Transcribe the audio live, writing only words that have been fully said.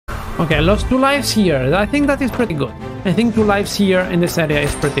Okay, I lost 2 lives here. I think that is pretty good. I think 2 lives here in this area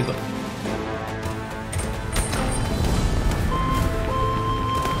is pretty good.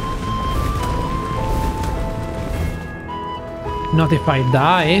 Not if I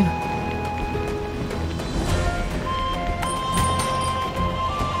die.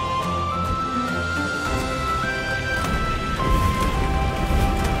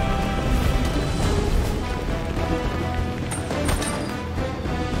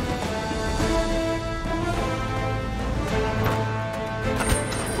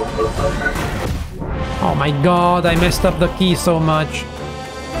 Oh my god, I messed up the key so much.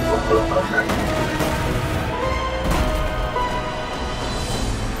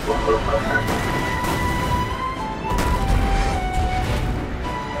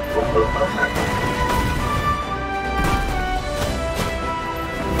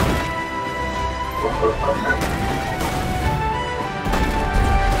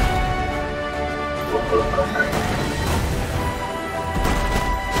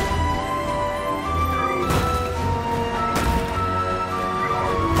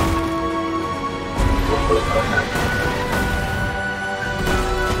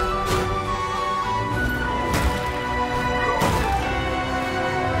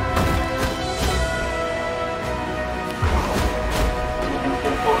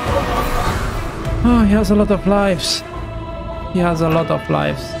 Oh, he has a lot of lives. He has a lot of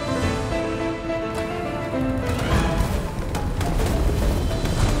lives.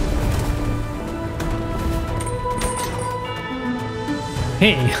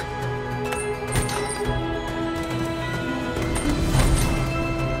 Hey.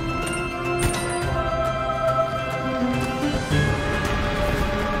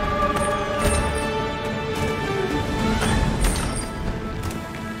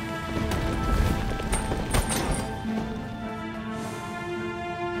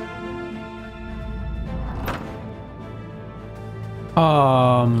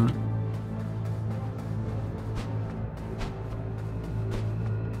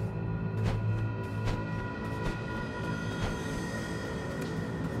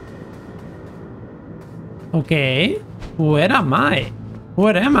 Okay, where am I?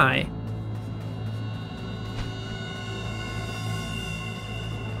 Where am I?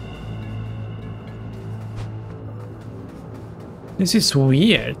 This is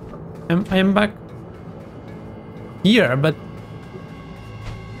weird. I am back here, but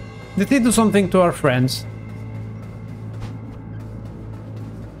did they do something to our friends?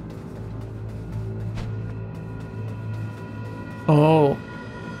 Oh.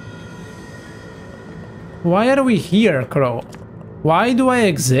 Why are we here, Crow? Why do I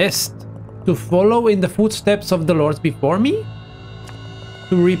exist? To follow in the footsteps of the lords before me?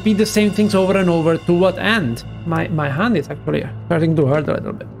 To repeat the same things over and over, to what end? My hand is actually starting to hurt a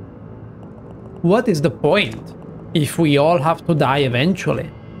little bit. What is the point if we all have to die eventually?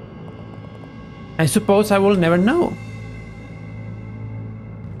 I suppose I will never know.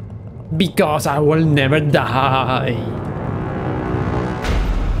 Because I will never die.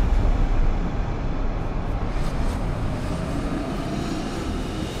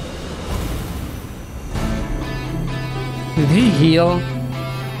 Did he heal?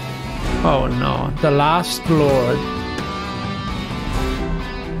 Oh no, the last lord.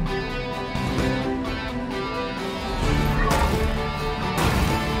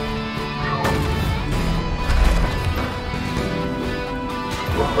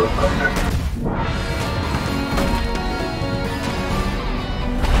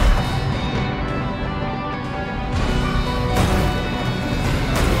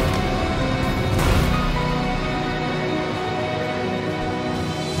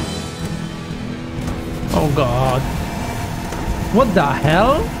 Oh god. What the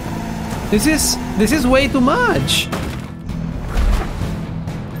hell? This is way too much.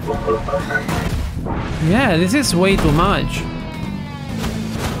 Yeah, this is way too much.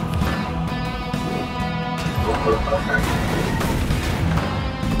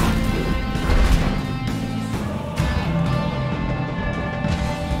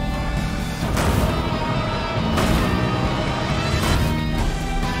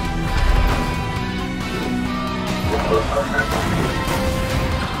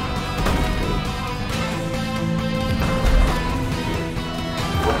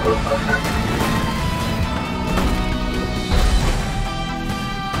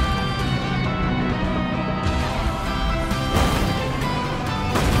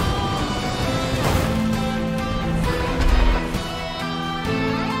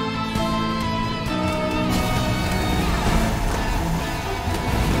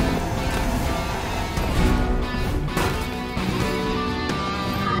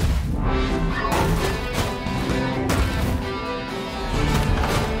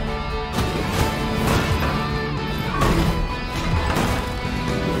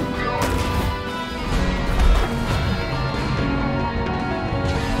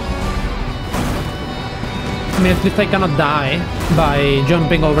 I mean, at least I cannot die by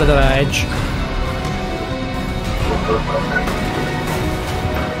jumping over the edge.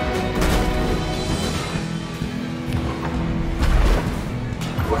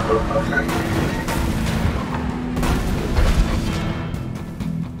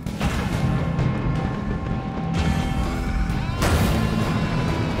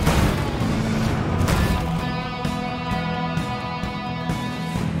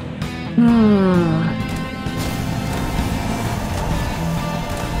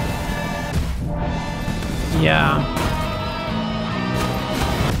 Yeah.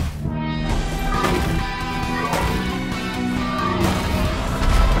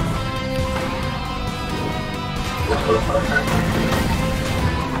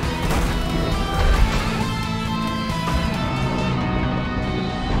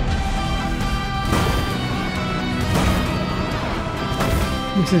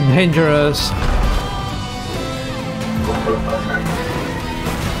 This is dangerous.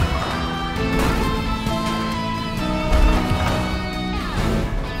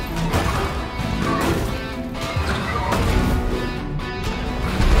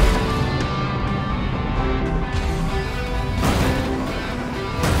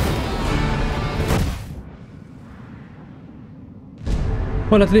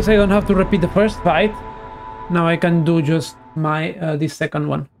 Well, at least I don't have to repeat the first fight. Now I can do just my this second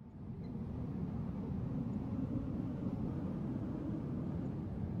one.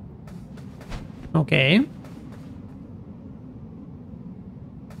 Okay.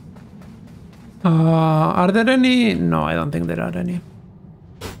 Are there any? No, I don't think there are any.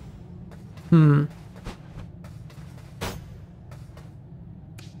 Oh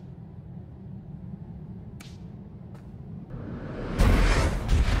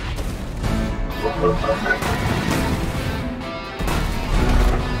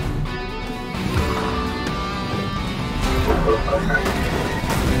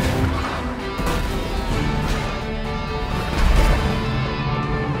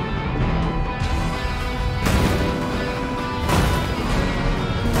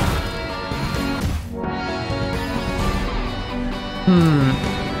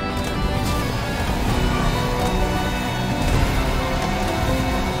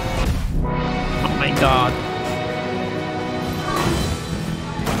my god.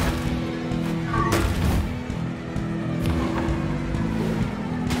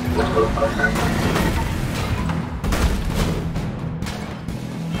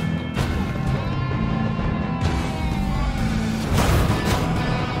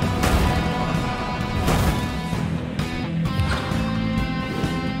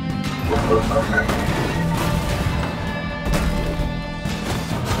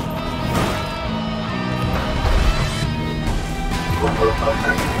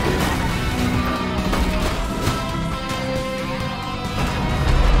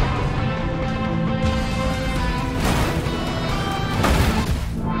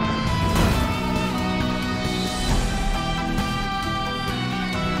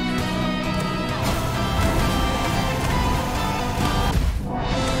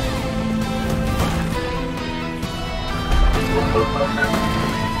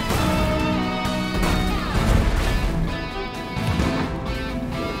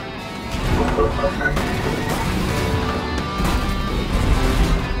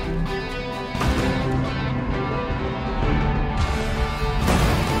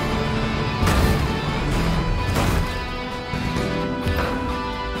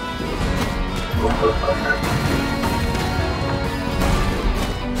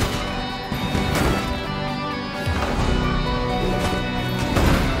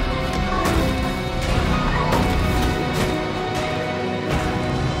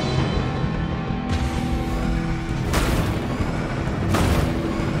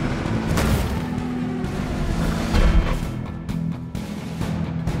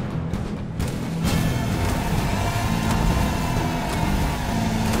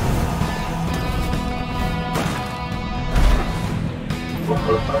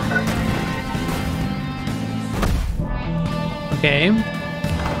 Okay.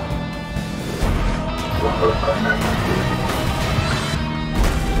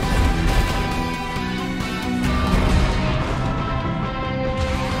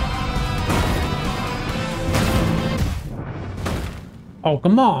 Oh,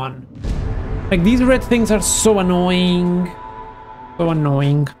 come on. Like, these red things are so annoying. So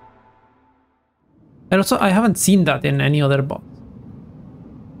annoying. And also, I haven't seen that in any other boss.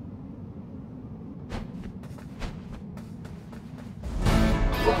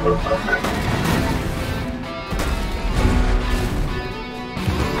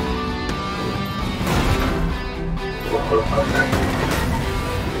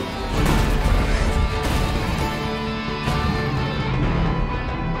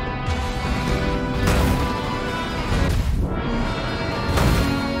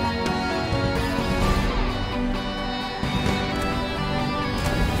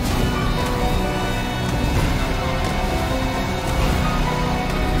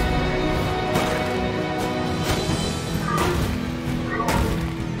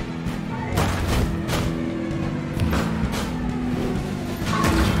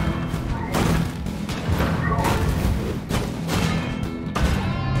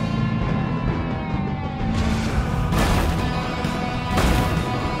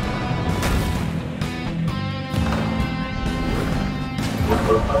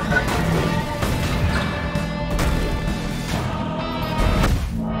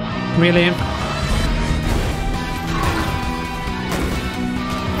 Really?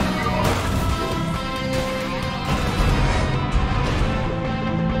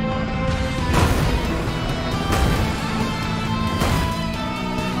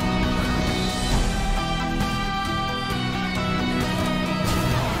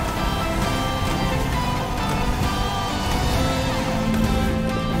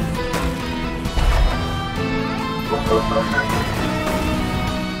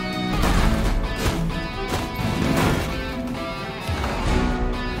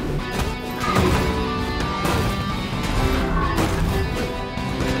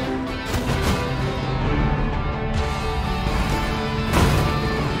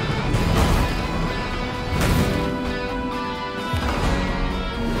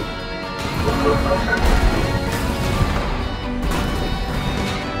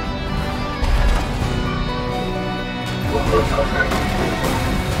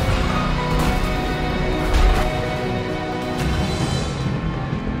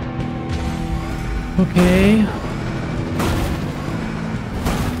 Okay.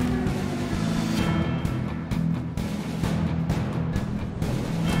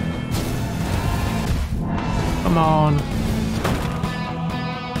 Come on.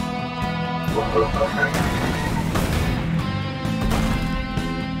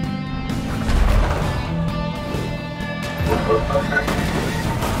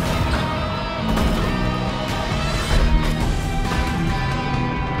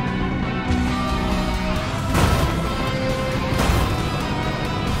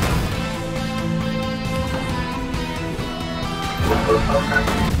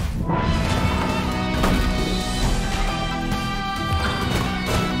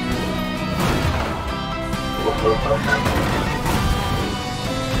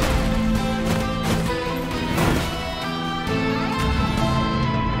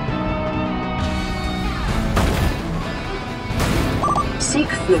 Seek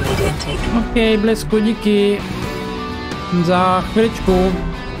fluid intake. Okej, blesku, díky. Za chviličku.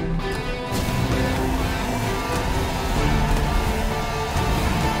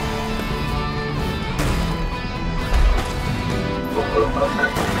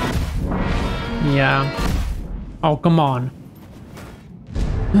 Yeah. Oh, come on.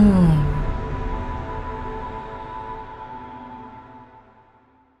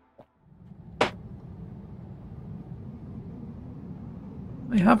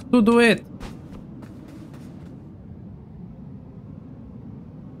 I have to do it.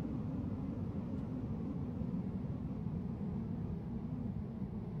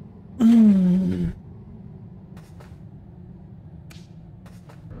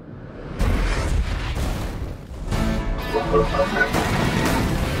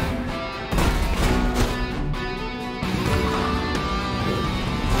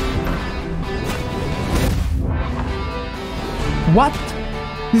 What?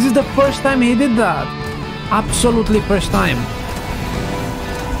 This is the first time he did that. Absolutely first time.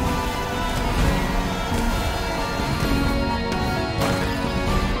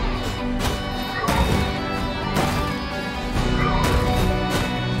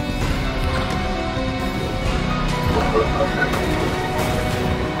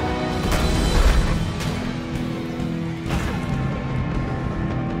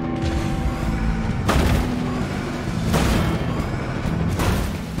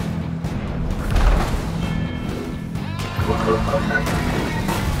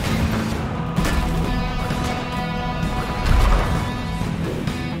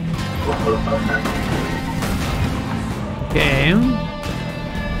 Okay.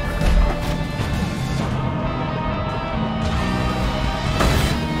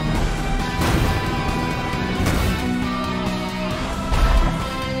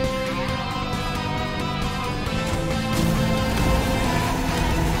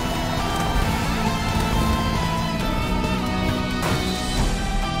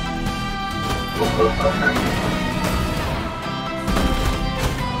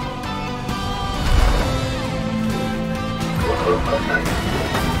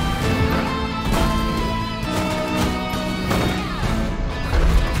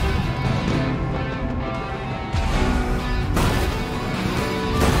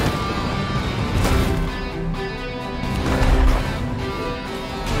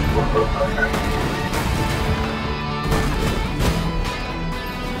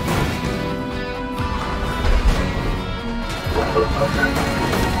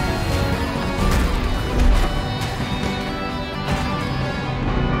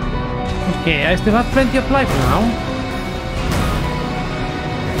 Okay, I still have plenty of life now.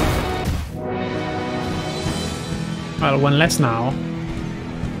 Well, one less now.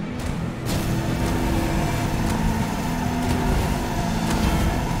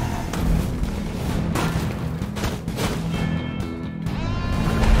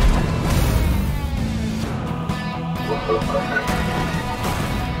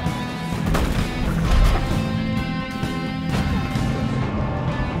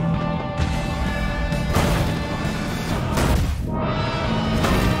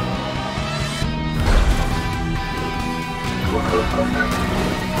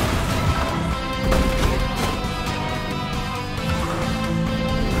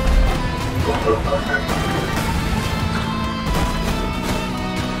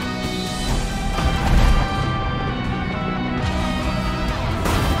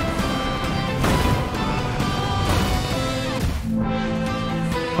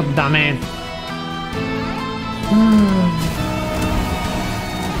 Oh, damn it.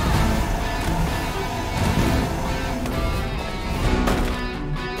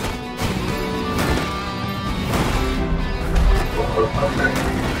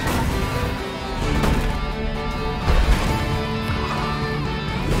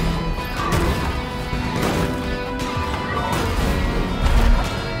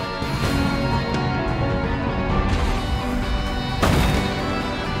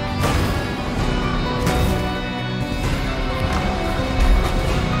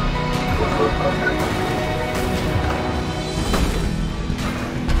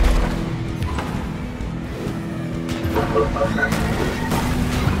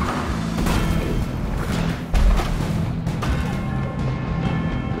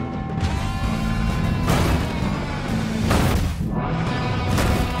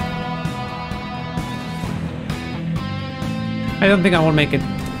 I don't think I will make it.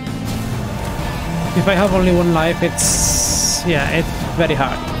 If I have only one life, it's very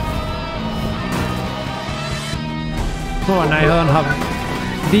hard. Oh, and I don't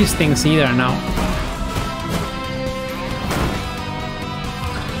have these things either now.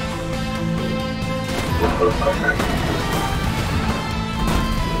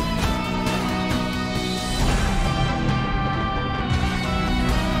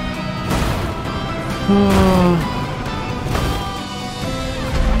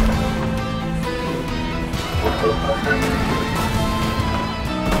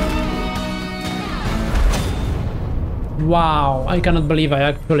 Wow, I cannot believe I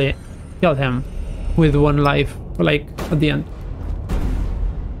actually killed him with one life, like, at the end.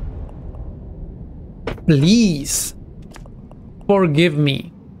 Please, forgive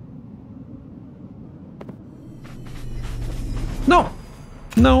me. No,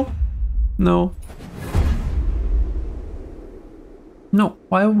 no, no. No,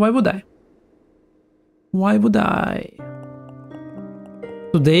 why would I? Why would I?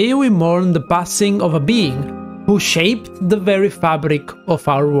 Today we mourn the passing of a being who shaped the very fabric of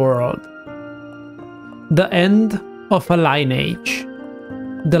our world. The end of a lineage.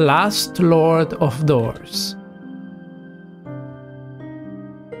 The last Lord of Doors.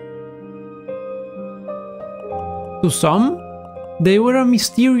 To some, they were a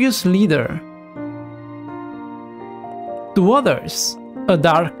mysterious leader. To others, a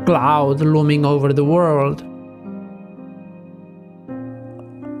dark cloud looming over the world.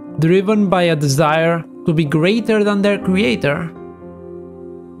 Driven by a desire to be greater than their creator,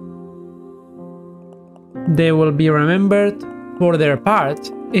 they will be remembered for their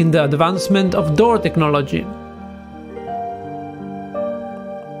part in the advancement of door technology.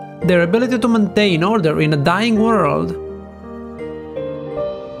 Their ability to maintain order in a dying world,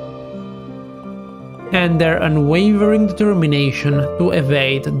 and their unwavering determination to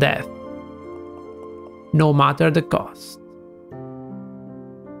evade death, no matter the cost.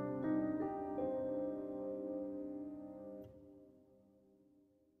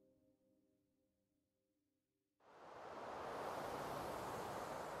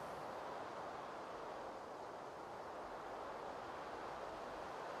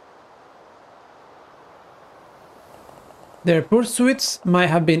 Their pursuits might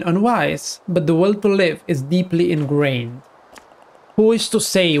have been unwise, but the will to live is deeply ingrained. Who is to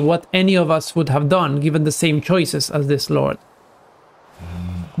say what any of us would have done given the same choices as this lord?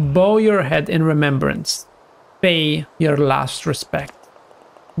 Bow your head in remembrance. Pay your last respect.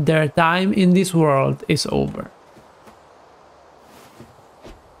 Their time in this world is over.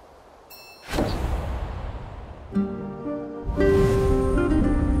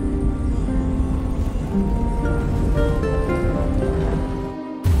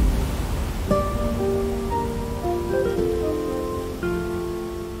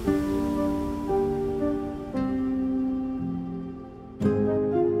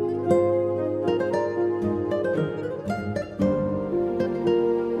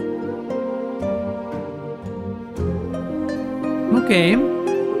 Okay.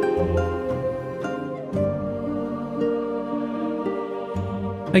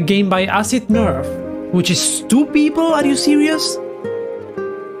 A game by Acid Nerve, which is 2 people? Are you serious?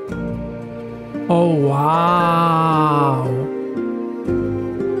 Oh, wow.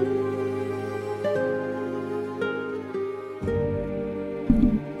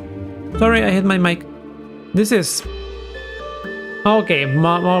 Sorry, I hit my mic. This is... Okay,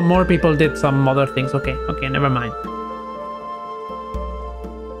 more people did some other things. Okay, never mind.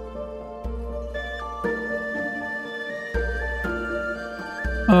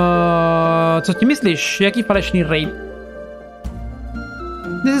 Co ti myslíš? Jaký falešný rape?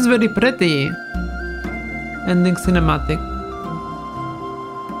 This is very pretty. Ending cinematic.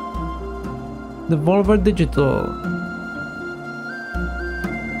 Devolver Digital.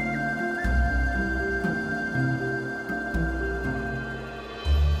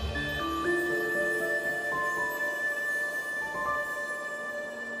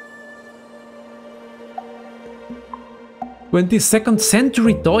 "22nd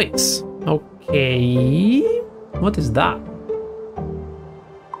Century Toys." Okay. What is that?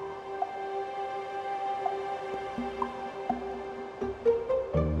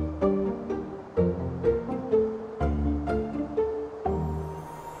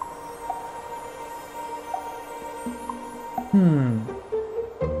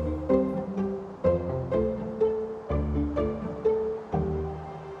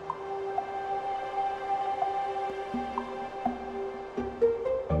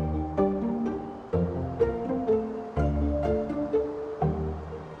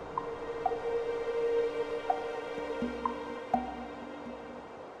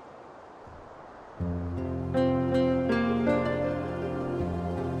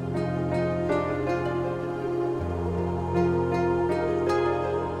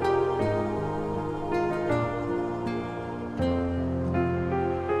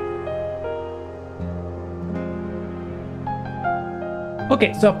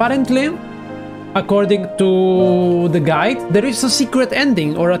 Okay, so apparently, according to the guide, there is a secret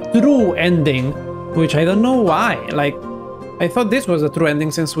ending or a true ending, which I don't know why. Like, I thought this was a true ending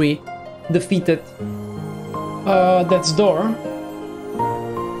since we defeated Death's Door.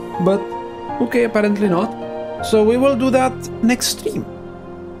 But, okay, apparently not. So we will do that next stream.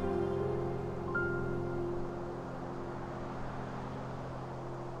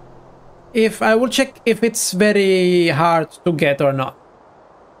 I will check if it's very hard to get or not.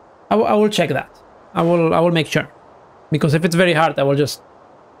 I will check that. I will make sure. Because if it's very hard, I will just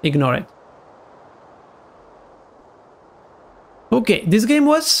ignore it. Okay, this game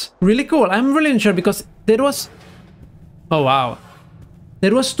was really cool. I'm really unsure because there was... Oh, wow.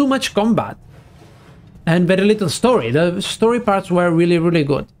 There was too much combat. And very little story. The story parts were really, really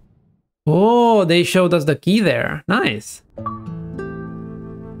good. Oh, they showed us the key there. Nice.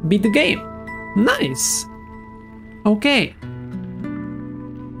 Beat the game. Nice. Okay.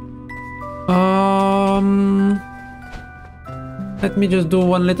 Let me just do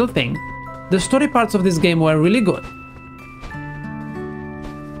one little thing. The story parts of this game were really good.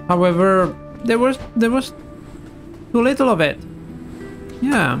 However, there was too little of it.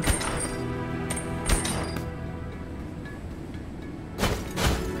 Yeah.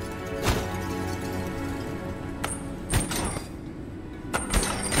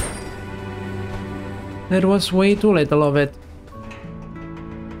 There was way too little of it.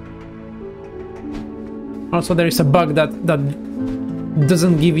 Also, there is a bug that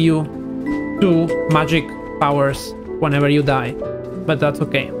doesn't give you 2 magic powers whenever you die, but that's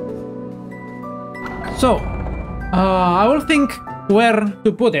okay. So, I will think where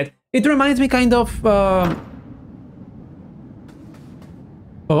to put it. It reminds me kind of...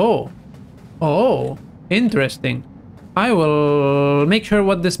 Oh, interesting. I will make sure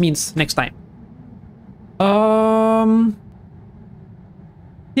what this means next time.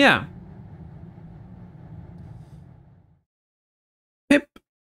 Yeah. Pip.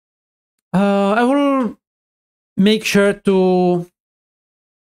 I will make sure to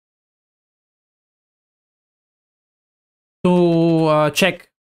check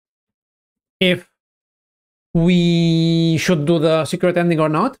if we should do the secret ending or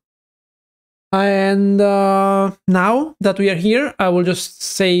not. And now that we are here, I will just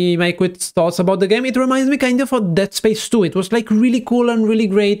say my quick thoughts about the game. It reminds me kind of Dead Space 2. It was like really cool and really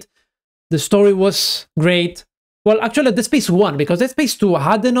great. The story was great. Well, actually Dead Space 1, because Dead Space 2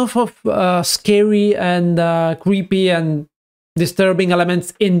 had enough of scary and creepy and disturbing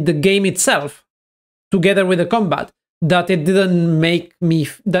elements in the game itself, together with the combat, that it didn't make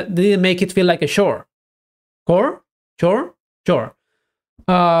it feel like a chore. Sure.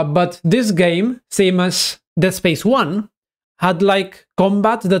 But this game, same as Dead Space 1, had like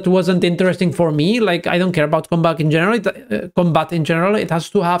combat that wasn't interesting for me. Like, I don't care about combat in general. It has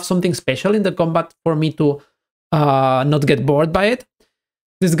to have something special in the combat for me to not get bored by it.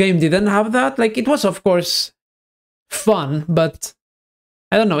 This game didn't have that. Like, it was of course fun, but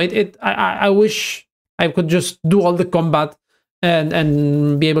I don't know. I wish I could just do all the combat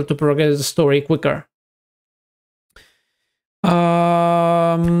and be able to progress the story quicker.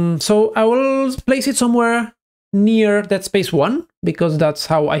 So I will place it somewhere near Dead Space 1 because that's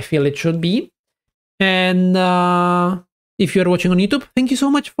how I feel it should be. And if you're watching on YouTube, thank you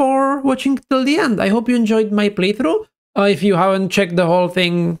so much for watching till the end. I hope you enjoyed my playthrough. If you haven't checked the whole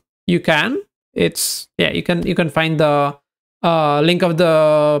thing, you can. You can find the link of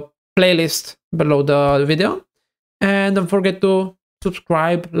the playlist below the video. And don't forget to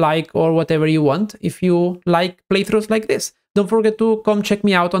subscribe, like, or whatever you want if you like playthroughs like this. Don't forget to come check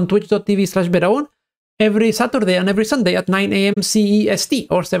me out on twitch.tv/Beroun every Saturday and every Sunday at 9 AM CEST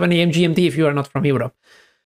or 7 AM GMT if you are not from Europe.